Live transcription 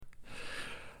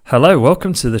Hello,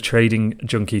 welcome to the Trading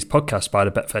Junkies podcast by the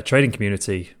Betfair trading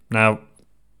community. Now,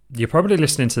 you're probably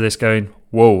listening to this going,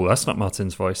 whoa, that's not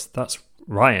Martin's voice, that's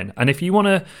Ryan. And if you want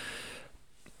to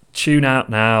tune out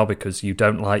now because you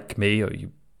don't like me or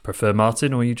you prefer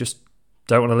Martin or you just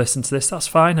don't want to listen to this, that's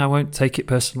fine. I won't take it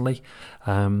personally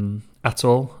at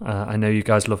all. I know you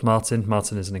guys love Martin.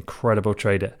 Martin is an incredible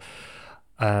trader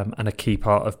and a key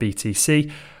part of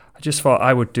BTC. I just thought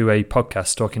I would do a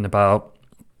podcast talking about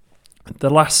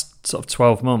the last sort of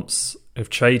 12 months of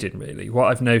trading, really, what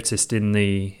I've noticed in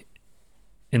the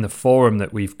forum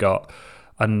that we've got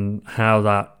and how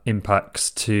that impacts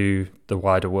to the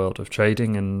wider world of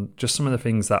trading, and just some of the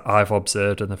things that I've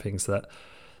observed and the things that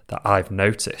I've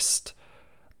noticed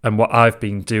and what I've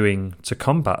been doing to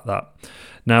combat that.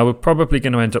 Now, we're probably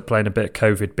going to end up playing a bit of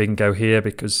COVID bingo here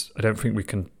because I don't think we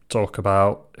can talk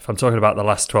about, if I'm talking about the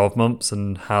last 12 months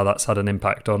and how that's had an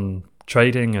impact on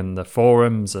trading and the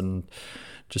forums and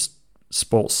just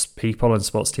sports people and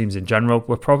sports teams in general,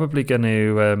 we're probably going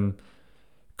to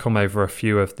come over a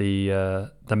few of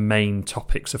the main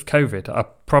topics of COVID. I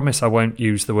promise I won't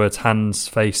use the words hands,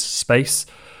 face, space,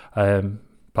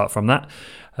 apart from that.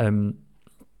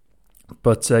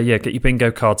 But get your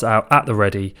bingo cards out at the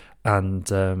ready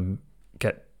and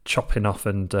get chopping off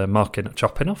and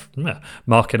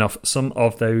marking off some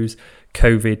of those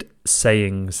COVID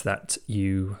sayings that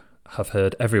you have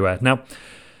heard everywhere. Now,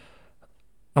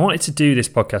 I wanted to do this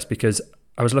podcast because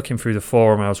I was looking through the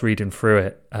forum, I was reading through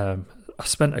it. I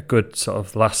spent a good sort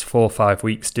of last 4 or 5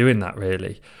 weeks doing that,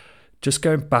 really. Just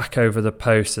going back over the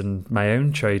posts and my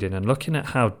own trading and looking at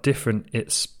how different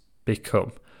it's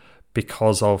become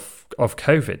because of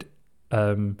COVID.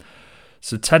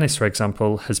 So tennis, for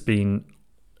example, has been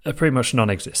pretty much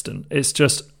non-existent. It's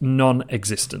just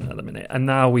non-existent at the minute. And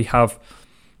now we have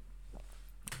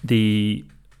the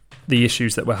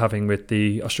issues that we're having with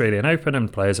the Australian Open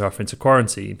and players are having to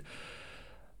quarantine.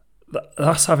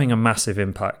 That's having a massive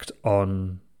impact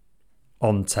on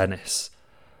tennis.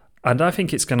 And I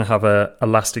think it's going to have a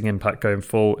lasting impact going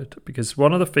forward, because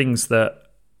one of the things that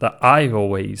I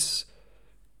go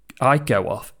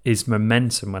off is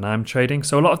momentum when I'm trading.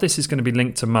 So a lot of this is going to be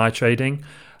linked to my trading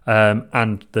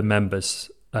and the members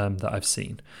that I've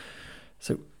seen.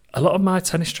 So a lot of my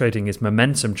tennis trading is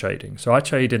momentum trading. So I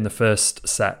trade in the first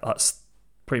set. That's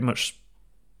pretty much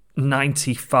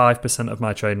 95% of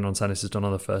my trading on tennis is done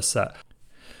on the first set.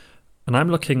 And I'm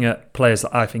looking at players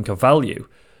that I think are value.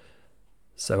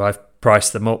 So I've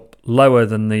priced them up lower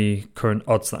than the current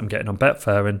odds that I'm getting on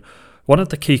Betfair. And one of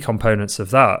the key components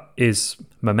of that is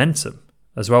momentum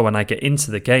as well when I get into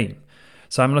the game.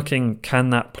 So I'm looking,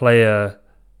 can that player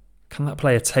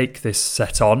take this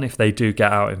set on if they do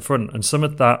get out in front? And some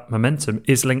of that momentum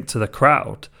is linked to the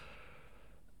crowd.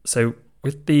 So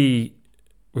with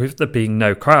there being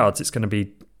no crowds, it's going to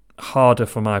be harder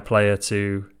for my player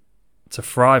to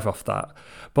thrive off that.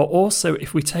 But also,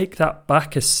 if we take that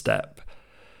back a step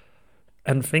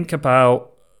and think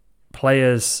about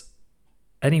players,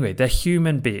 anyway, they're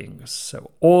human beings.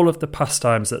 So all of the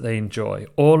pastimes that they enjoy,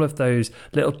 all of those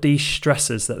little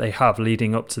de-stressors that they have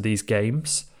leading up to these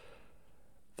games,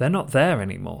 they're not there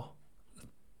anymore.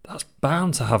 That's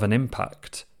bound to have an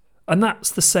impact. And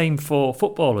that's the same for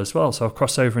football as well. So I'll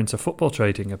cross over into football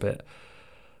trading a bit.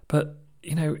 But,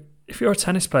 if you're a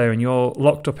tennis player and you're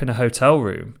locked up in a hotel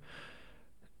room,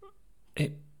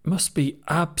 it must be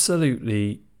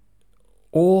absolutely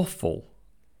awful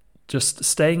just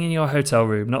staying in your hotel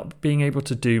room, not being able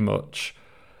to do much,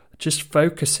 just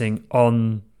focusing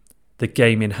on the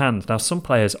game in hand. Now, some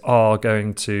players are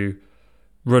going to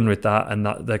run with that and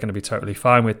that they're going to be totally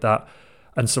fine with that,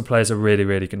 and some players are really,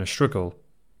 really going to struggle.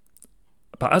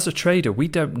 But as a trader, we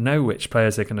don't know which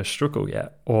players are going to struggle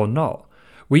yet or not.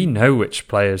 We know which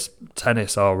players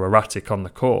tennis are erratic on the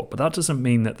court, but that doesn't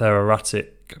mean that they're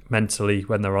erratic mentally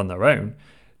when they're on their own.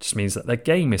 It just means that their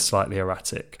game is slightly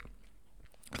erratic.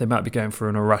 They might be going through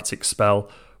an erratic spell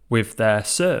with their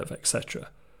serve, etc.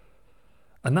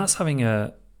 And that's having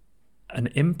an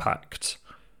impact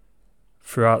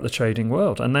throughout the trading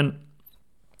world. And then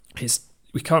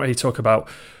we can't really talk about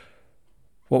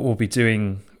what we'll be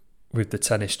doing with the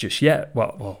tennis just yet,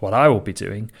 what I will be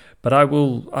doing, but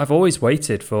I've always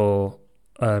waited for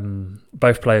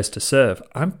both players to serve.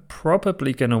 I'm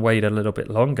probably going to wait a little bit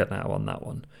longer now on that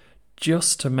one,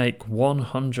 just to make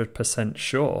 100%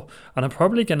 sure. And I'm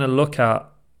probably going to look at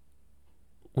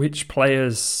which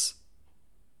players,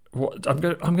 I'm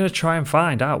going to try and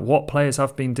find out what players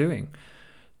have been doing.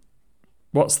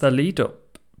 What's their lead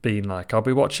up been like? I'll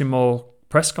be watching more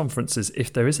press conferences,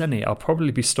 if there is any. I'll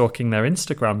probably be stalking their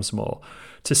Instagrams more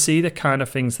to see the kind of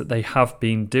things that they have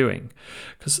been doing,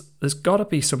 because there's got to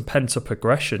be some pent-up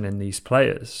aggression in these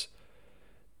players.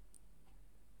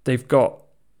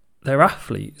 They're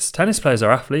athletes. Tennis players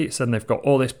are athletes, and they've got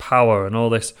all this power and all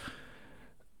this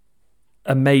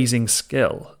amazing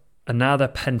skill, and now they're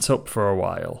pent up for a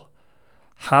while.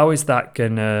 How is that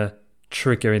going to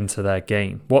trigger into their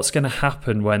game? What's going to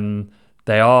happen when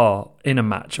they are in a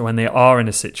match or when they are in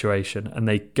a situation and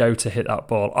they go to hit that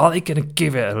ball? Are they going to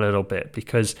give it a little bit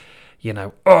because,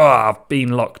 I've been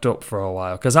locked up for a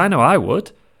while? Because I know I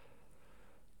would.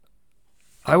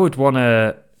 I would want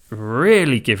to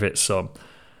really give it some.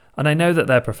 And I know that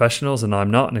they're professionals and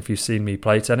I'm not. And if you've seen me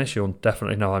play tennis, you'll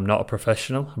definitely know I'm not a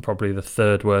professional. I'm probably the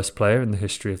third worst player in the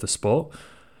history of the sport.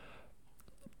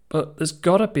 But there's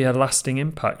got to be a lasting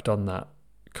impact on that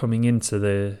coming into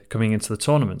the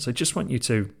tournament. So I just want you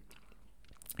to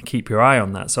keep your eye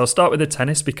on that. So I'll start with the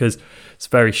tennis because it's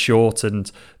very short and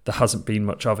there hasn't been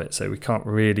much of it, so we can't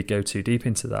really go too deep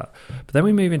into that. But then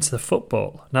we move into the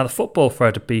football. Now, the football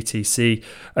thread of BTC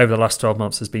over the last 12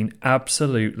 months has been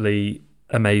absolutely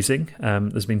amazing.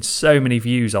 There's been so many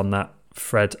views on that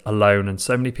thread alone and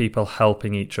so many people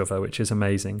helping each other, which is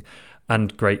amazing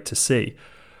and great to see.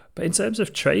 But in terms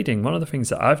of trading, one of the things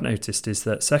that I've noticed is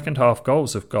that second half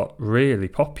goals have got really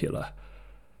popular.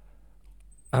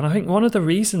 And I think one of the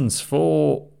reasons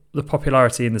for the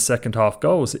popularity in the second half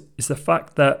goals is the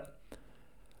fact that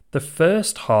the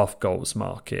first half goals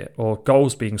market, or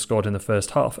goals being scored in the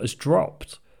first half, has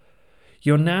dropped.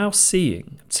 You're now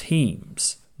seeing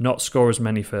teams not score as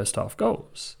many first half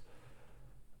goals.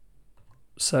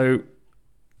 So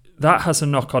that has a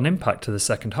knock-on impact to the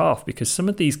second half, because some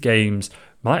of these games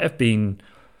might have been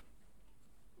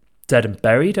dead and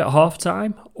buried at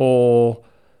half-time, or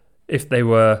if they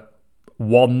were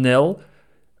 1-0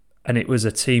 and it was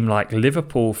a team like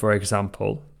Liverpool, for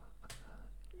example,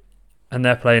 and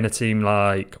they're playing a team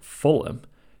like Fulham,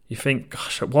 you think,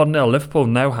 gosh, at 1-0, Liverpool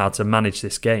know how to manage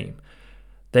this game.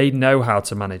 They know how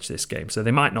to manage this game. So they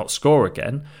might not score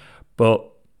again, but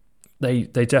they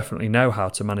definitely know how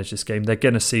to manage this game. They're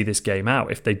going to see this game out.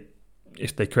 If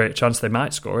they create a chance, they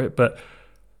might score it, but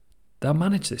they'll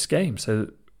manage this game.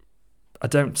 So I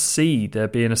don't see there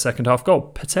being a second half goal,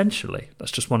 potentially.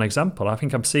 That's just one example. I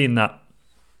think I'm seeing that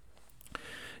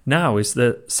now, is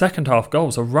that second half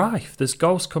goals are rife. There's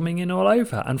goals coming in all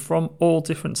over and from all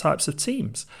different types of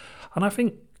teams. And I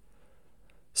think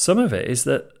some of it is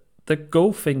that the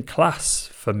golfing class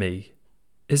for me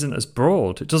isn't as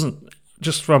broad. It doesn't,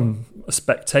 just from a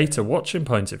spectator watching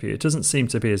point of view, it doesn't seem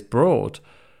to be as broad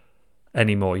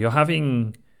anymore. You're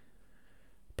having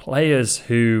players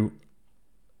who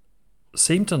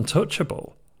seemed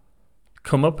untouchable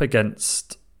come up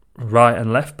against right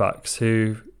and left backs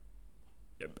who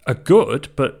are good,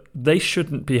 but they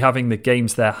shouldn't be having the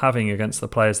games they're having against the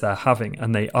players they're having,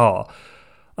 and they are.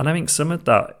 And I think some of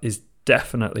that is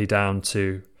definitely down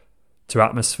to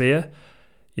atmosphere.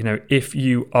 If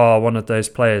you are one of those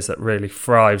players that really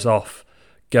thrives off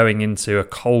going into a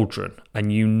cauldron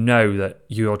and you know that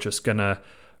you're just going to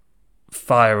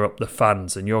fire up the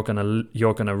fans and you're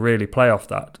gonna really play off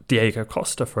that. Diego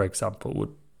Costa, for example,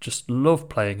 would just love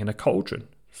playing in a cauldron.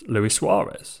 Luis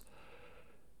Suarez,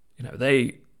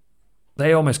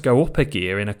 they almost go up a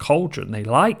gear in a cauldron. They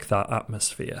like that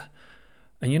atmosphere,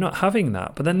 and you're not having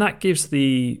that. But then that gives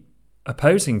the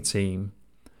opposing team,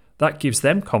 that gives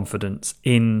them confidence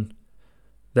in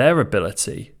their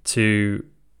ability to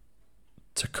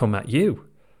come at you,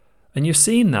 and you're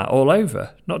seeing that all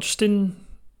over, not just in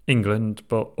England,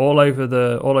 but all over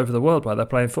the world where they're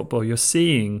playing football. You're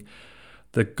seeing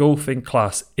the golfing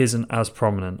class isn't as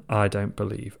prominent, I don't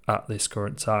believe, at this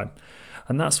current time.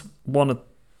 And that's one of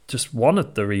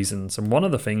the reasons and one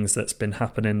of the things that's been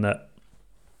happening that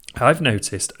I've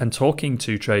noticed, and talking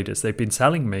to traders, they've been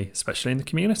telling me, especially in the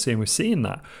community, and we're seeing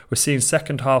that. We're seeing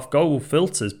second half goal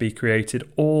filters be created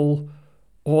all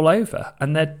over,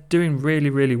 and they're doing really,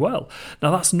 really well.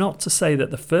 Now, that's not to say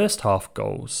that the first half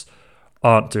goals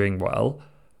aren't doing well.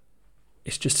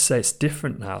 It's just to say it's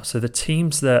different now. So the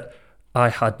teams that I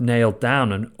had nailed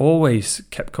down and always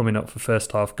kept coming up for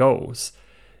first half goals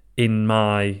in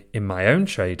my own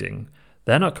trading,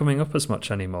 they're not coming up as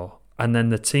much anymore. And then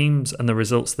the teams and the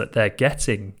results that they're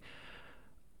getting,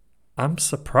 I'm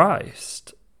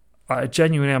surprised. I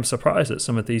genuinely am surprised that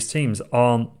some of these teams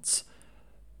aren't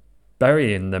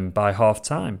burying them by half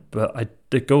time. But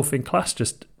the golfing class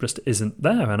just isn't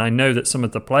there. And I know that some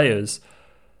of the players,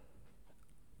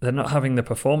 they're not having the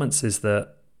performances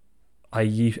that I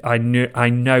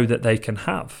know that they can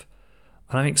have.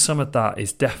 And I think some of that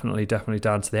is definitely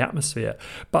down to the atmosphere.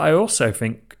 But I also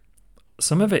think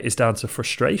some of it is down to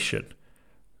frustration.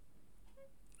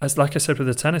 As like I said with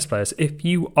the tennis players, if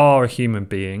you are a human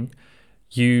being,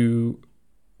 you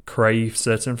crave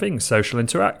certain things, social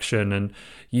interaction, and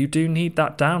you do need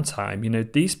that downtime. You know,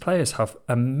 these players have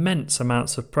immense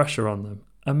amounts of pressure on them.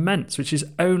 Immense, which is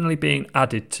only being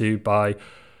added to by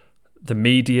the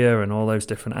media and all those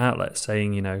different outlets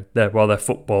saying, you know, they're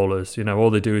footballers, you know,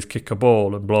 all they do is kick a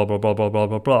ball and blah, blah, blah, blah, blah,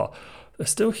 blah, blah. They're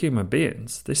still human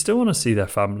beings. They still want to see their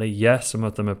family. Yes, some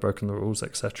of them have broken the rules,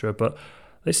 etc., but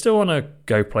they still want to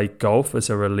go play golf as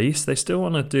a release. They still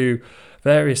want to do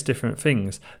various different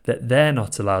things that they're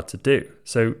not allowed to do.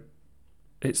 So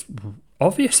it's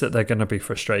obvious that they're going to be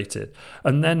frustrated.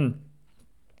 And then,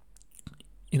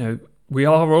 you know, we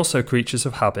are also creatures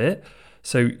of habit.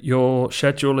 So your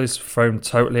schedule is thrown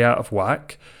totally out of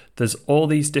whack. There's all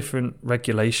these different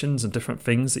regulations and different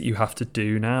things that you have to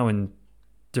do now and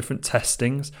different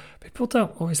testings. People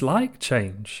don't always like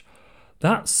change.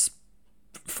 That's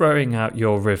throwing out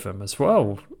your rhythm as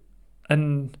well.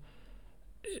 And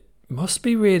it must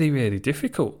be really, really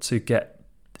difficult to get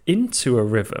into a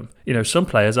rhythm. You know, some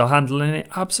players are handling it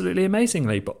absolutely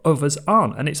amazingly, but others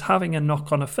aren't. And it's having a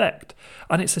knock-on effect.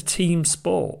 And it's a team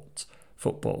sport,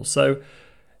 football. So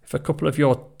if a couple of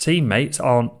your teammates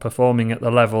aren't performing at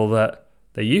the level that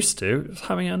they used to, it's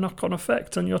having a knock-on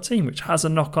effect on your team, which has a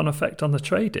knock-on effect on the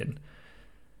trading.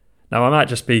 Now, I might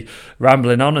just be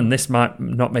rambling on and this might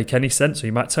not make any sense, or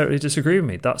you might totally disagree with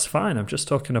me. That's fine. I'm just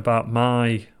talking about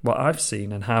what I've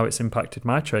seen and how it's impacted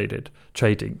my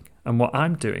trading and what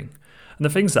I'm doing. And the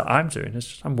things that I'm doing is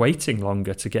just I'm waiting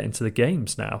longer to get into the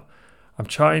games now.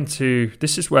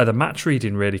 This is where the match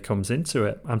reading really comes into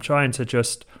it. I'm trying to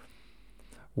just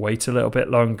wait a little bit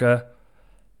longer,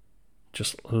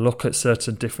 just look at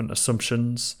certain different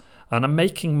assumptions. And I'm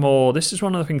making more, this is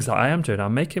one of the things that I am doing,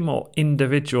 I'm making more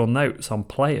individual notes on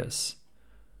players.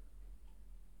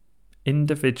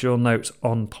 Individual notes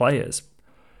on players.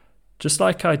 Just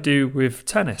like I do with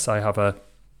tennis, I have a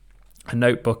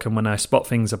notebook, and when I spot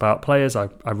things about players, I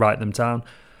write them down.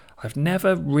 I've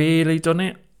never really done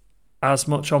it as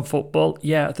much on football.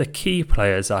 Yeah, the key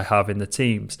players I have in the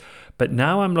teams. But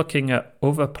now I'm looking at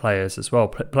other players as well.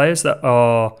 Players that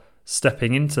are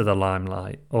stepping into the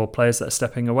limelight or players that are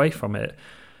stepping away from it.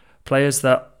 Players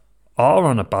that are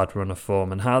on a bad run of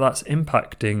form and how that's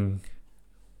impacting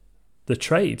the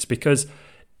trades. Because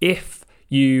if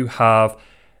you have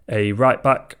a right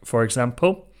back, for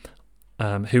example,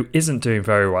 who isn't doing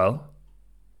very well,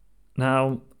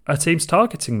 now a team's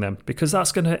targeting them because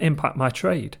that's going to impact my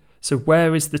trade. So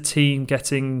where is the team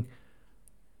getting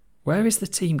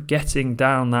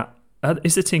down that?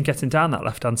 Is the team getting down that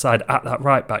left-hand side at that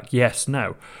right back? Yes,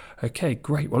 no. Okay,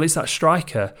 great. Well, is that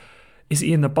striker? Is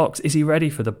he in the box? Is he ready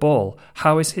for the ball?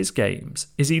 How is his games?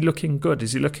 Is he looking good?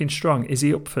 Is he looking strong? Is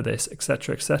he up for this?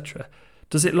 Etc., etc.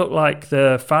 Does it look like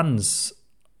no fans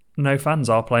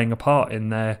are playing a part in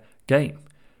their game?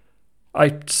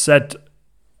 I said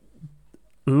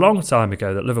a long time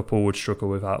ago that Liverpool would struggle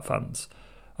without fans.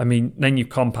 I mean, then you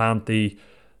compound the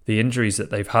injuries that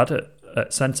they've had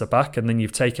at centre-back, and then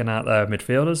you've taken out their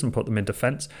midfielders and put them in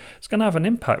defence. It's going to have an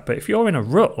impact. But if you're in a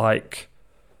rut like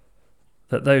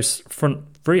that those front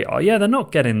three are, yeah, they're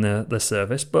not getting the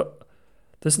service, but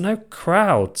there's no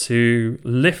crowd to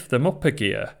lift them up a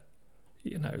gear.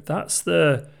 You know,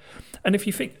 and if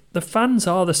you think the fans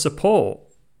are the support,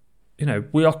 you know,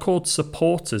 we are called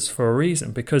supporters for a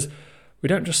reason, because we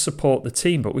don't just support the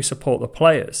team, but we support the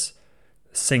players,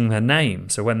 sing their name.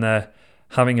 So when they're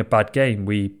having a bad game,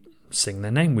 we sing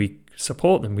their name, we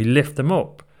support them, we lift them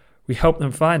up, we help them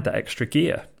find that extra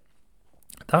gear.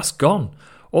 That's gone.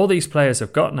 All these players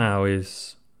have got now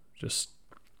is just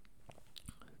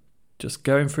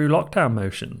going through lockdown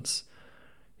motions.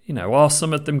 You know, are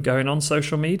some of them going on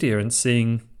social media and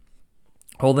seeing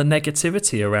all the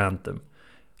negativity around them?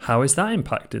 How is that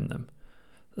impacting them?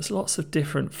 There's lots of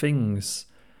different things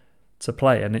to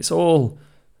play, and it's all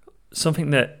something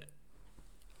that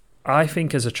I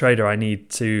think as a trader I need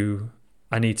to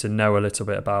know a little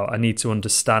bit about. I need to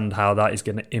understand how that is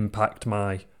going to impact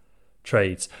my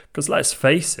trades. Because let's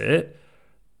face it,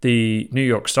 the New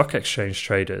York Stock Exchange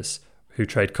traders who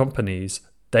trade companies,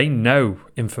 they know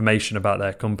information about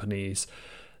their companies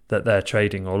that they're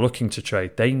trading or looking to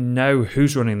trade. They know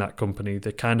who's running that company,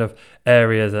 the kind of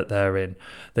area that they're in,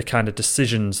 the kind of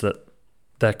decisions that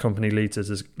their company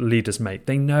leaders make.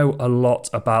 They know a lot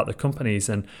about the companies,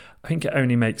 and I think it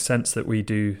only makes sense that we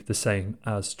do the same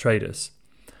as traders.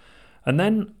 And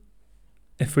then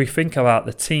if we think about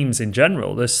the teams in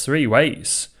general, there's three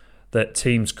ways that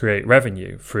teams create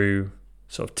revenue: through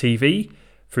sort of TV,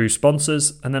 through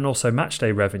sponsors, and then also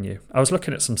matchday revenue. I was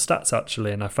looking at some stats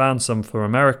actually, and I found some for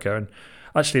America, and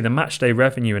actually the matchday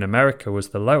revenue in America was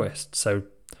the lowest. So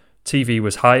TV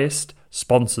was highest,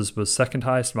 sponsors was second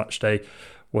highest, matchday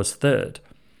was third.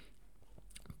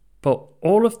 But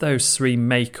all of those three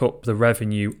make up the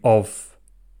revenue of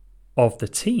the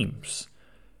teams.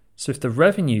 So if the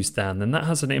revenue's down, then that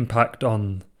has an impact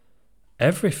on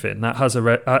everything. That has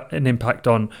an impact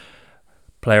on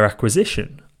player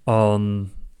acquisition,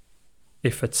 on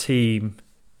if a team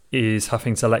is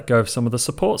having to let go of some of the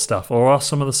support staff, or are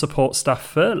some of the support staff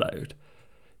furloughed,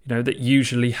 that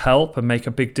usually help and make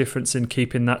a big difference in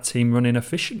keeping that team running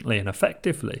efficiently and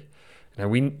effectively.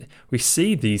 We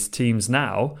see these teams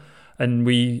now, and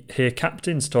we hear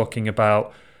captains talking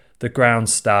about the ground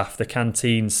staff, the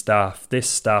canteen staff, this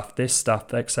staff,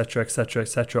 etc., etc.,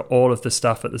 etc., all of the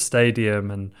staff at the stadium,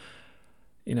 and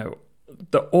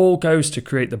that all goes to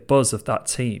create the buzz of that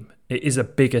team. It is a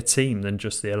bigger team than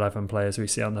just the 11 players we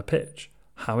see on the pitch.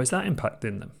 How is that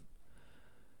impacting them?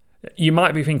 You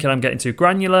might be thinking I'm getting too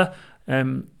granular.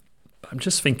 I'm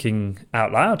just thinking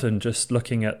out loud and just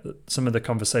looking at some of the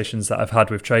conversations that I've had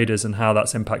with traders and how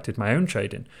that's impacted my own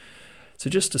trading. So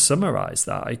just to summarise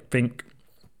that, I think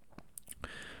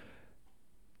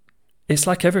it's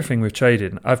like everything with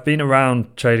trading. I've been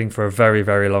around trading for a very,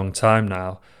 very long time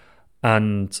now,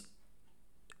 and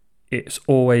it's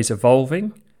always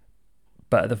evolving.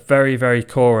 But at the very, very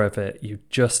core of it, you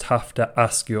just have to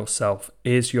ask yourself,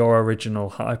 is your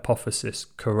original hypothesis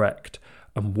correct?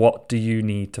 And what do you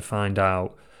need to find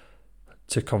out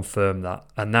to confirm that?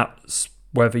 And that's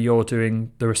whether you're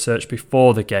doing the research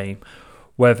before the game,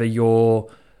 whether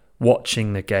you're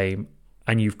watching the game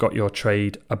and you've got your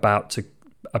trade about to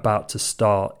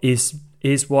start. Is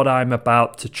what I'm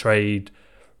about to trade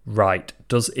right?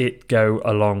 Does it go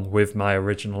along with my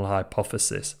original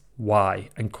hypothesis? Why?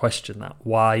 And question that.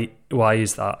 Why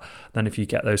is that? Then if you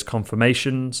get those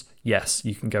confirmations, yes,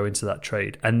 you can go into that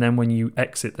trade. And then when you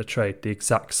exit the trade, the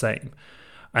exact same.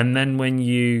 And then when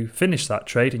you finish that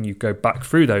trade and you go back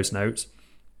through those notes,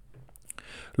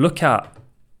 look at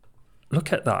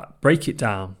that, break it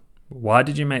down. Why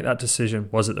did you make that decision?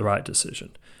 Was it the right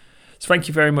decision? So thank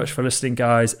you very much for listening,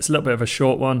 guys. It's a little bit of a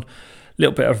short one, a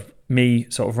little bit of me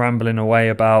sort of rambling away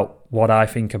about what I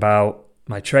think about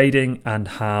my trading and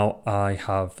how I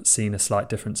have seen a slight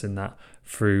difference in that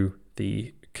through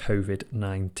the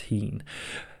COVID-19.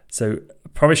 So I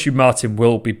promise you Martin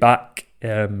will be back.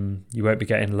 You won't be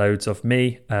getting loads of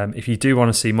me. If you do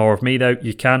want to see more of me though,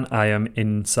 you can. I am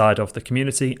inside of the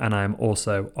community and I am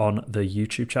also on the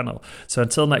YouTube channel. So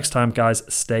until next time, guys,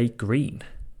 stay green.